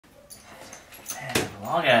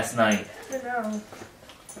long ass night. I know.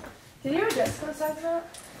 Did you hear what Jessica was talking about?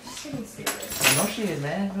 She's getting serious. I know she is,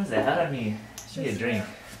 man. What's that? How did I mean? She need a drink.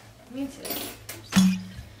 Me too.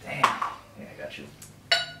 Damn. Yeah, I got you.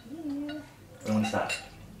 Yeah. Don't stop.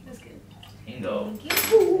 That's good. Bingo.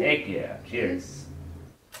 Thank you. Heck yeah. Cheers.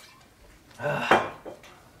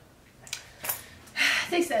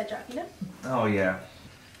 Takes that drop, you know? Oh yeah.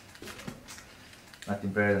 Nothing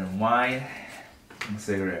better than wine and a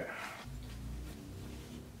cigarette.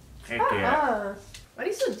 Heck yeah. Why do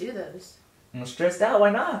you still do those? I'm stressed out. Why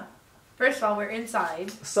not? First of all, we're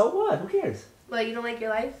inside. So what? Who cares? Like, you don't like your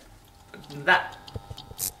life? That.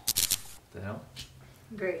 The hell?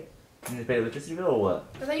 Great. You need to pay the electricity bill or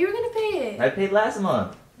what? I thought you were gonna pay it. I paid last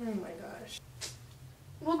month. Oh my gosh.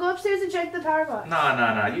 We'll go upstairs and check the power box.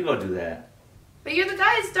 Nah. You go do that. But you're the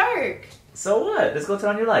guy, it's dark. So what? Let's go turn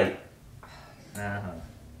on your light. Uh-huh.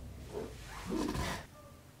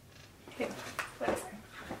 Okay, whatever.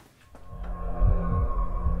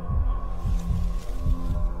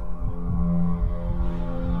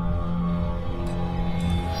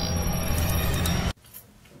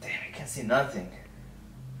 Damn, I can't see nothing.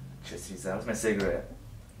 Just use that. Where's my cigarette?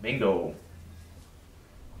 Bingo.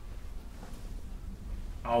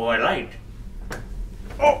 Oh, I light.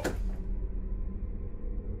 Oh!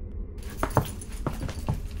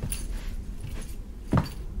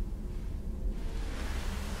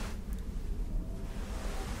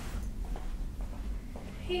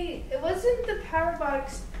 Hey, it wasn't the power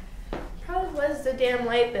box. Probably was the damn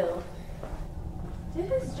light bill. Did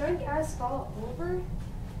his drunk ass fall over?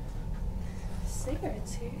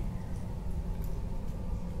 Cigarettes here.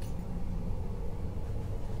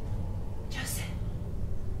 Joseph.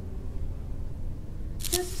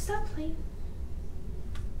 Joseph, stop playing.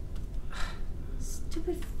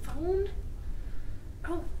 Stupid phone.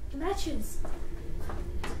 Oh, matches.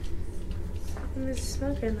 And there's a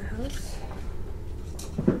smoker in the house.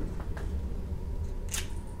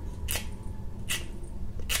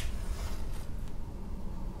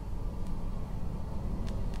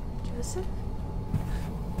 Joseph?